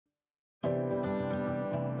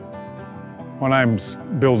My name's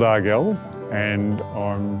Bill Dargell and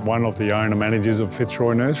I'm one of the owner-managers of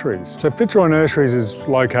Fitzroy Nurseries. So Fitzroy Nurseries is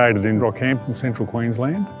located in Rockhampton, Central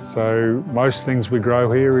Queensland. So most things we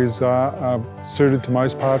grow here is suited to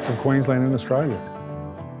most parts of Queensland and Australia.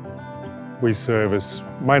 We service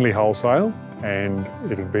mainly wholesale, and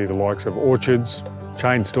it'd be the likes of orchards,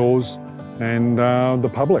 chain stores and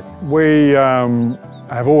the public. We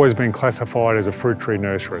have always been classified as a fruit tree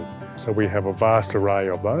nursery. So we have a vast array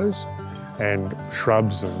of those, and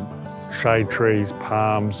shrubs and shade trees,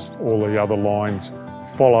 palms, all the other lines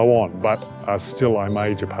follow on, but are still a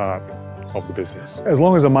major part of the business. As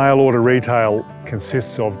long as a mail order retail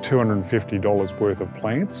consists of $250 worth of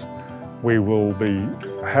plants, we will be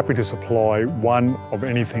happy to supply one of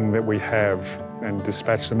anything that we have and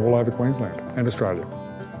dispatch them all over Queensland and Australia.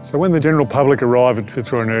 So when the general public arrive at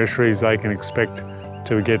Fitzroy Nurseries, they can expect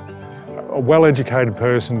to get a well-educated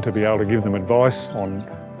person to be able to give them advice on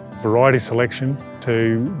variety selection,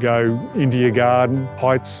 to go into your garden,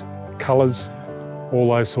 heights, colours, all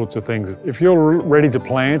those sorts of things. If you're ready to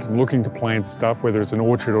plant and looking to plant stuff, whether it's an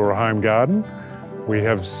orchard or a home garden, we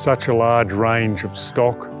have such a large range of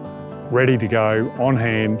stock ready to go, on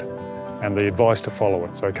hand, and the advice to follow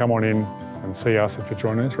it. So come on in and see us at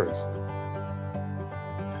Fitzroy Nurseries.